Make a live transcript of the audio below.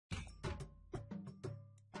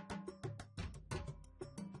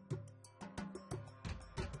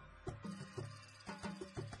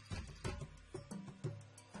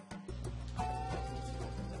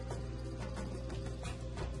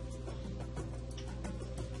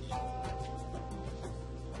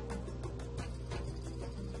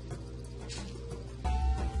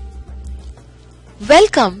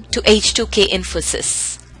Welcome to H2K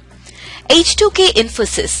Infosys. H2K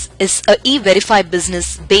Infosys is a e-verify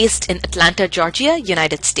business based in Atlanta, Georgia,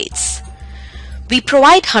 United States. We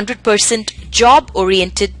provide 100%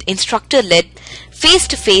 job-oriented, instructor-led,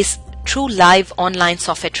 face-to-face, true live online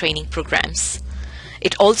software training programs.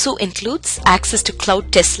 It also includes access to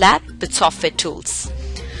cloud test lab with software tools.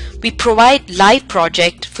 We provide live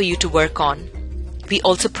project for you to work on. We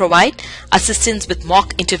also provide assistance with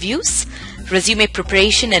mock interviews, resume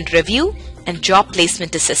preparation and review, and job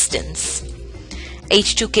placement assistance.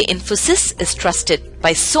 H2K Infosys is trusted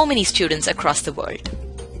by so many students across the world.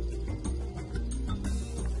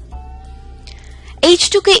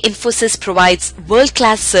 H2K Infosys provides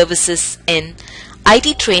world-class services in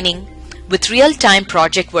IT training with real-time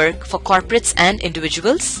project work for corporates and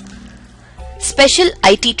individuals, special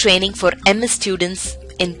IT training for MS students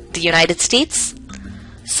in the United States,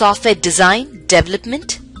 software design,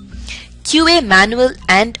 development, QA manual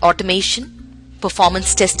and automation,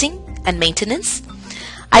 performance testing and maintenance,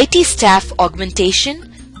 IT staff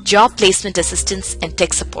augmentation, job placement assistance, and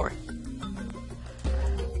tech support.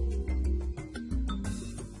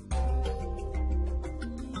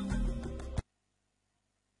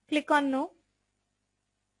 Click on No.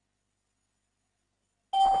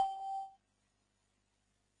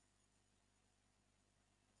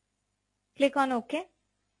 Click on OK.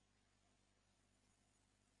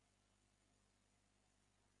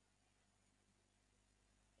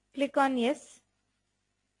 Click on Yes.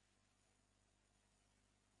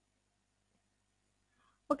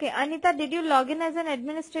 Okay, Anita, did you log in as an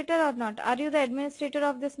administrator or not? Are you the administrator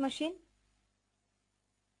of this machine?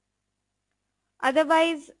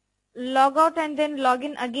 Otherwise, log out and then log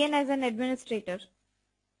in again as an administrator.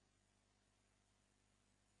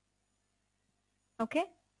 Okay.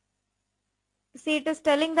 See, it is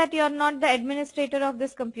telling that you are not the administrator of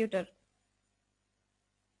this computer.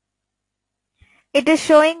 It is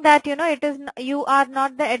showing that you are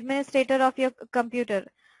not the administrator of your computer.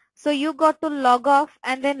 So you got to log off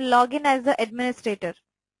and then log in as the administrator.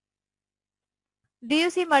 Do you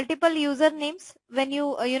see multiple usernames when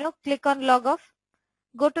you click on log off?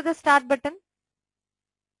 Go to the start button.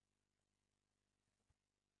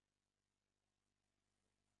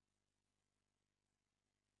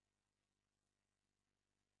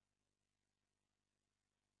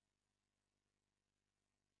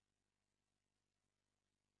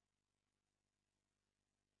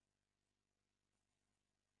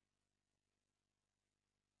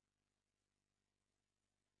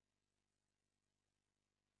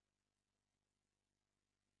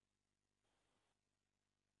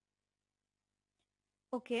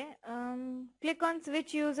 Okay, click on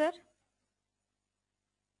switch user.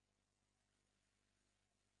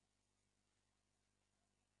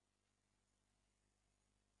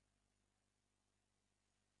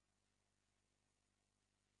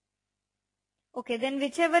 Okay, then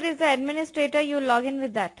whichever is the administrator, you log in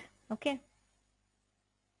with that. Okay.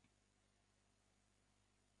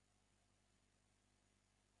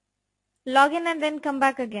 Log in and then come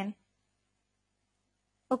back again.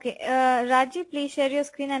 Okay, Raji, please share your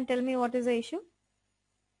screen and tell me what is the issue.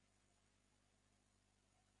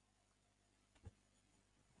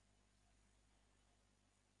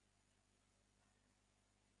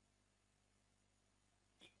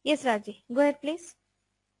 Yes, Raji, go ahead, please.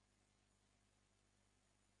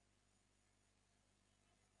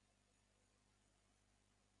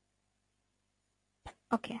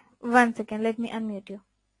 Okay, 1 second, let me unmute you.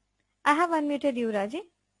 I have unmuted you, Raji.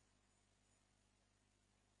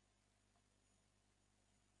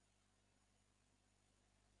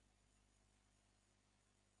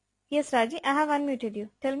 Yes, Raji, I have unmuted you.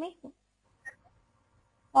 Tell me.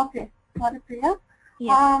 Okay, sorry, Priya.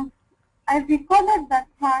 Yes. I recorded that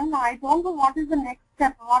time. I don't know what is the next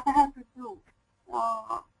step, what I have to do.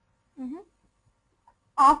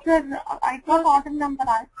 After I got order number,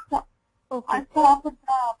 I stopped the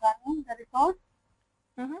running the record.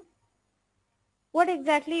 What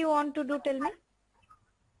exactly you want to do? Tell me.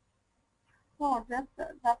 So just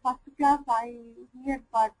the first class I heard,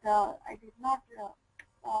 but I did not do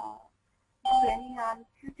any on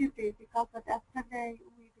QTP because yesterday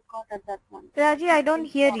we recorded that one. Raji, I don't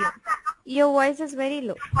hear you. Your voice is very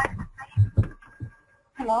low.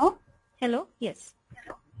 Hello? Hello? Yes.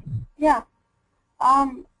 Yeah.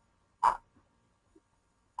 I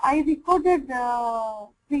recorded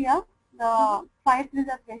Priya, the flight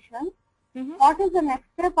reservation. What is the next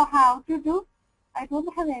step I have to do? I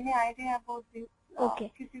don't have any idea about this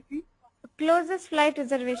QTP. Close this flight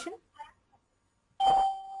reservation.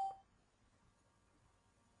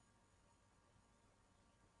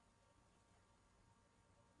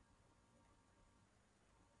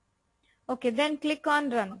 Okay, then click on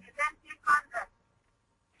run.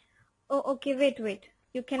 Oh, okay, wait.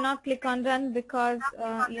 You cannot click on run because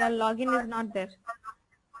your login is not there.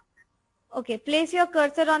 Okay, place your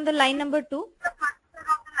cursor on the line number 2.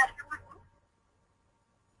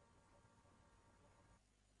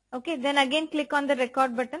 Okay, then again click on the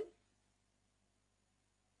record button.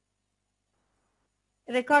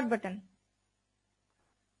 Record button.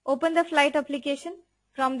 Open the flight application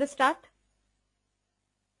from the start.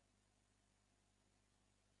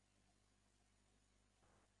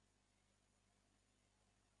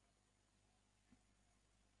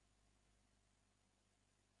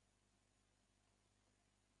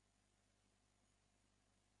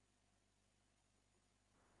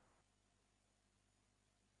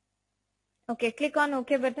 Okay, click on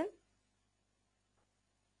OK button.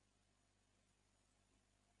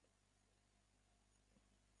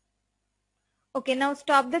 Okay, now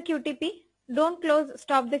stop the QTP. Don't close,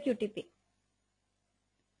 stop the QTP.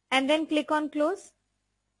 And then click on close.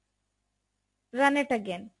 Run it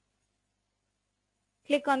again.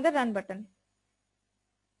 Click on the run button.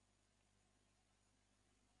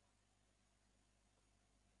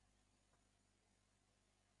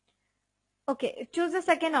 Okay, choose the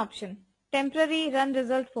second option, temporary run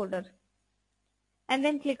result folder. And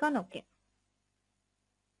then click on OK.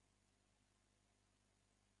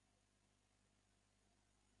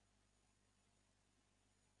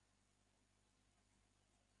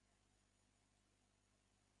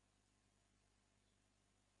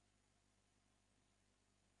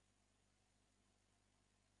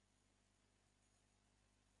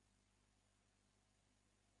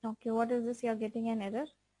 Okay, what is this? You are getting an error.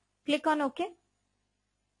 Click on OK.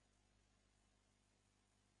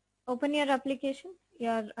 Open your application,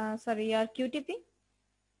 your QTP.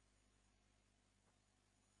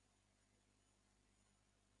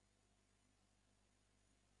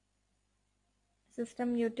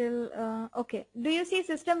 System util, okay. Do you see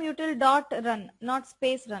system util dot run, not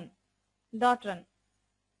space run, dot run?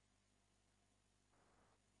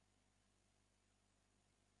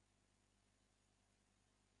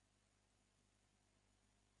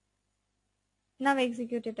 Now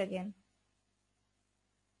execute it again.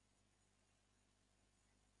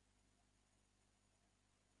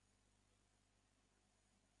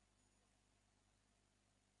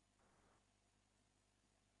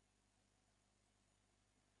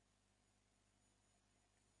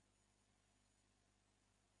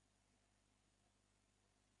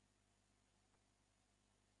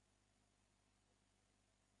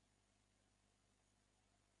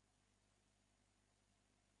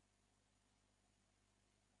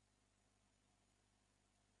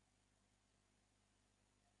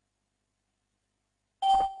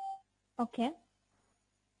 Okay.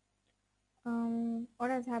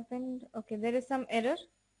 What has happened? Okay, there is some error.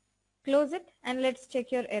 Close it and let's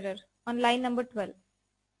check your error on line number 12.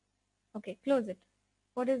 Okay, close it.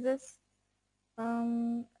 What is this?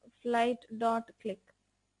 Flight dot click.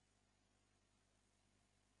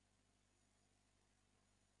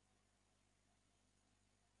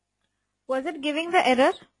 Was it giving the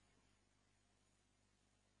error?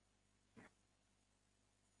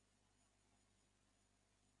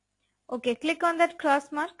 Okay, click on that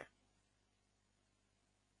cross mark.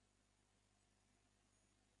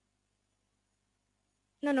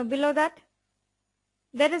 No, below that.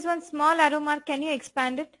 There is one small arrow mark. Can you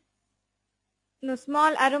expand it? No,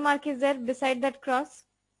 small arrow mark is there beside that cross.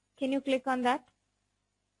 Can you click on that?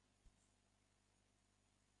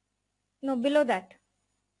 No, below that.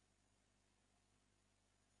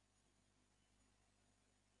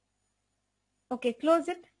 Okay, close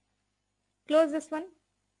it. Close this one.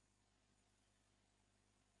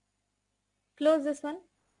 Close this one.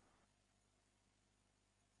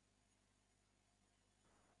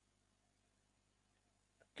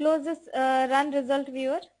 Close this run result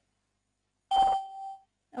viewer.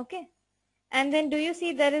 Okay. And then do you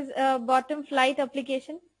see there is a bottom flight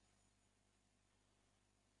application?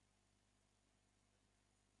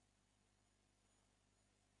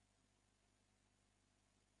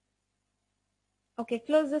 Okay,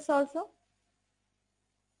 close this also.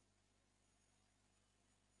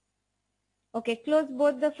 Okay, close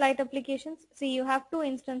both the flight applications. See, you have two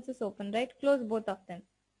instances open, right? Close both of them.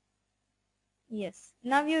 Yes.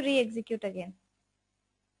 Now you re-execute again.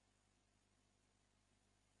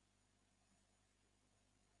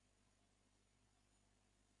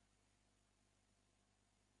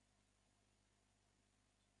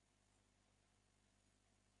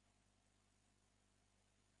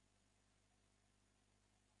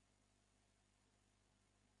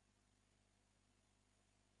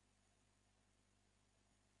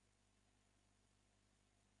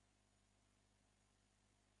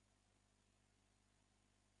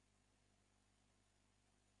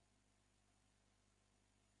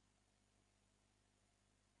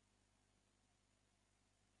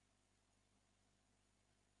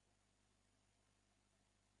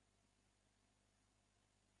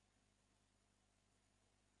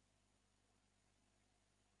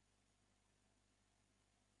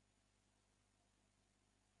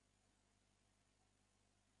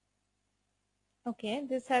 Okay,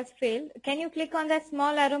 this has failed. Can you click on that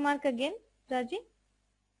small arrow mark again, Raji?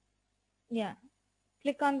 Yeah,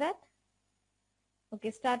 click on that. Okay,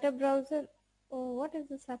 start a browser. Oh, what is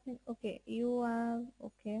this happening? Okay, you have,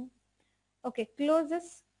 okay. Okay, close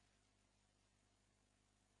this.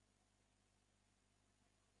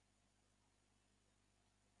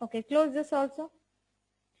 Okay, close this also.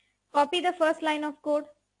 Copy the first line of code.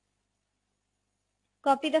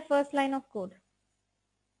 Copy the first line of code.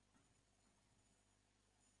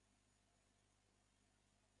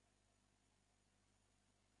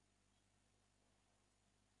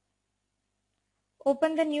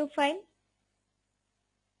 Open the new file.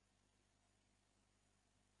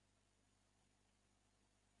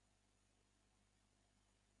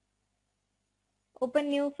 Open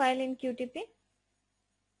new file in QTP.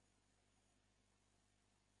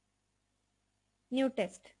 New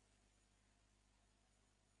test.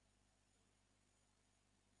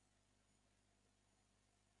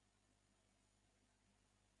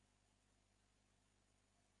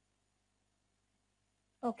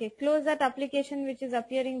 Okay, close that application which is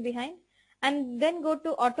appearing behind and then go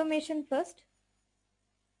to automation first.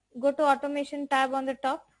 Go to automation tab on the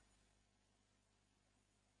top.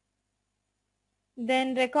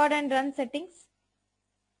 Then record and run settings.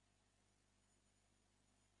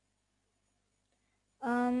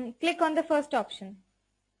 Click on the first option.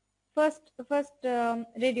 First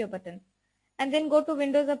radio button. And then go to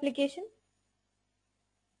Windows application.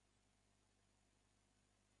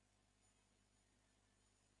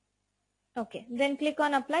 Okay, then click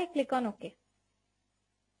on apply, click on OK.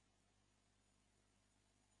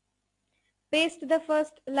 Paste the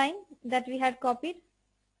first line that we had copied.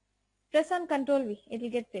 Press on Ctrl V, it will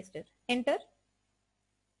get pasted. Enter.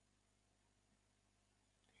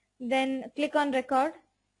 Then click on record.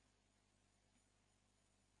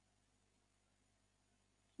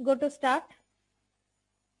 Go to start.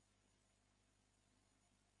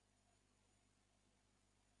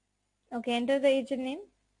 Okay, enter the agent name.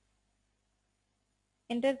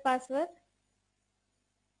 Enter password.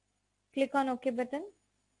 Click on OK button.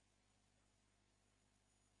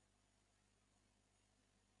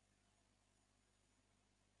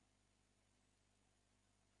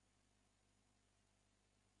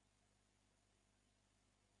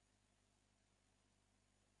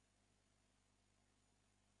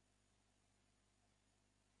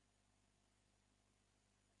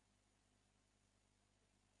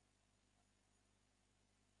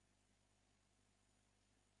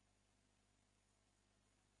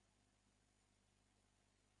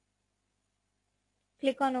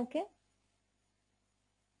 Click on OK.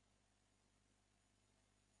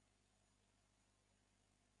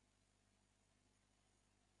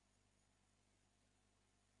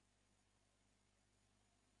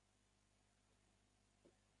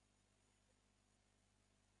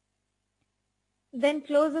 Then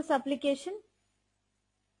close this application.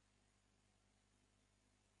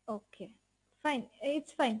 Okay, fine.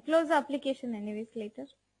 It's fine. Close the application anyways later.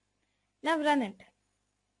 Now run it.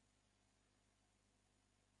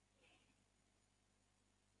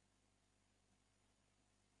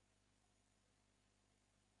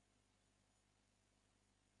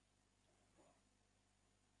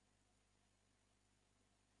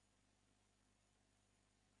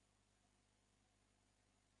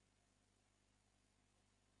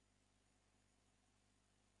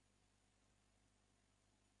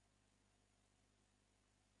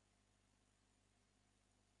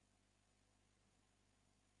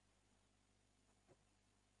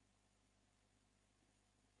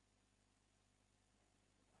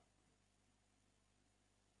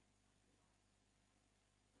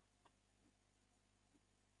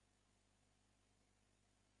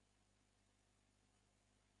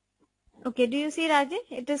 Okay, do you see Raji?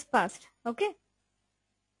 It is passed. Okay.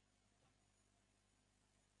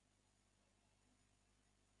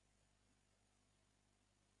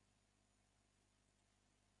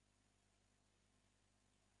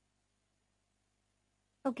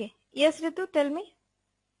 Okay. Yes, Ritu, tell me.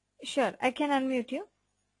 Sure, I can unmute you.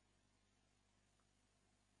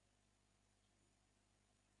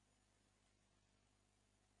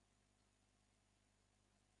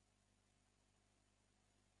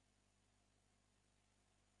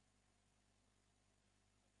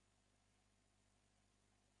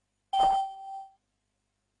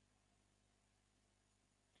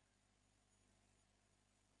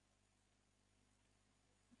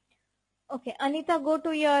 Okay, Anita, go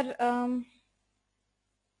to your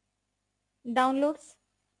downloads.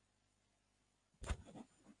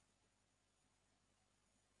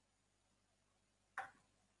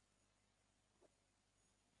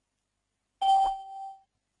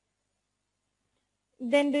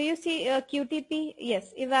 Then do you see QTP?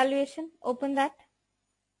 Yes, evaluation. Open that.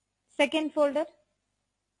 Second folder.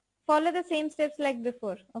 Follow the same steps like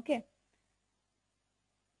before. Okay.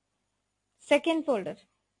 Second folder.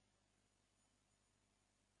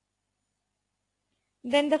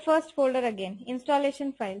 Then the first folder again.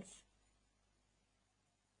 Installation files.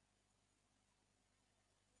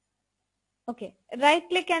 Okay. Right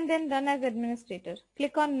click and then run as administrator.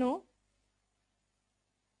 Click on no.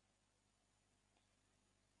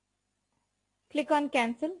 Click on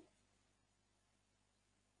cancel.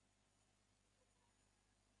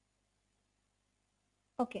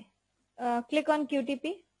 Okay. Click on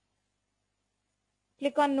QTP.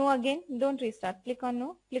 Click on no again. Don't restart. Click on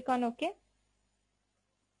no. Click on OK.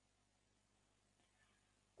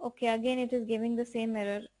 Okay. Again, it is giving the same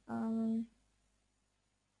error.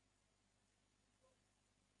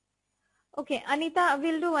 Okay, Anita,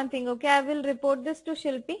 we'll do one thing. Okay, I will report this to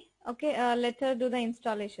Shilpi. Okay, let her do the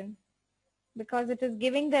installation because it is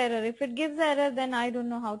giving the error. If it gives the error, then I don't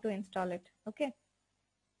know how to install it. Okay.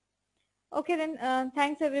 Okay, then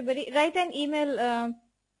thanks everybody. Write an email,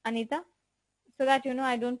 Anita, so that you know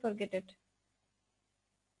I don't forget it.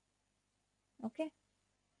 Okay.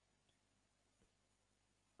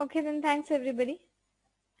 Okay, then thanks everybody.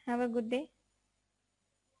 Have a good day.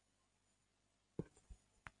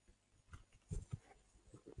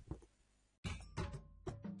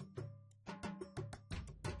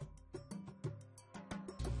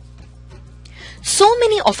 So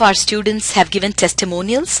many of our students have given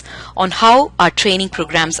testimonials on how our training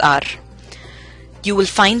programs are. You will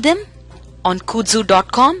find them on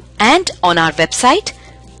kudzu.com and on our website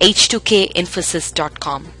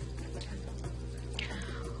H2KInfosys.com.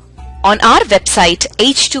 On our website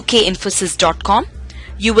H2KInfosys.com,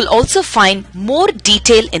 you will also find more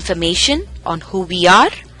detailed information on who we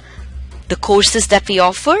are, the courses that we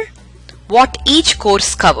offer, what each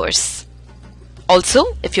course covers.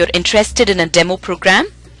 Also, if you're interested in a demo program,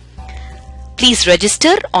 please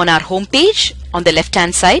register on our homepage on the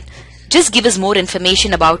left-hand side. Just give us more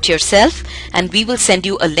information about yourself and we will send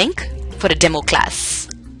you a link for a demo class.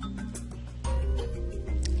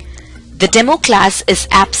 The demo class is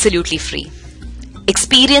absolutely free.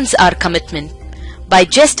 Experience our commitment by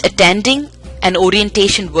just attending an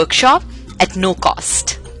orientation workshop at no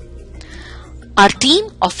cost. Our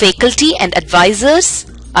team of faculty and advisors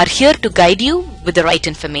are here to guide you with the right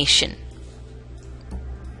information.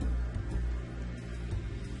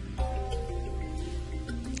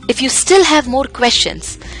 If you still have more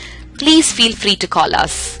questions, please feel free to call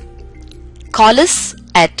us. Call us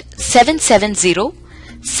at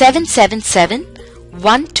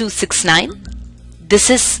 770-777-1269. This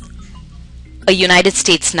is a United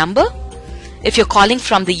States number. If you're calling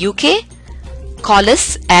from the UK, call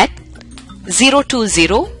us at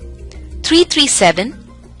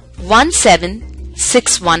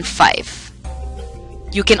 020-337-17615.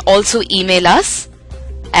 You can also email us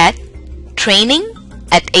at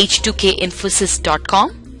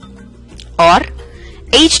training@h2kinfosys.com or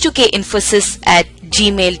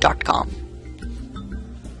h2kinfosys@gmail.com.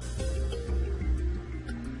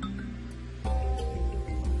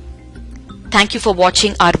 Thank you for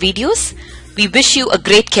watching our videos. We wish you a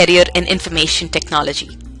great career in information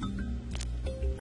technology.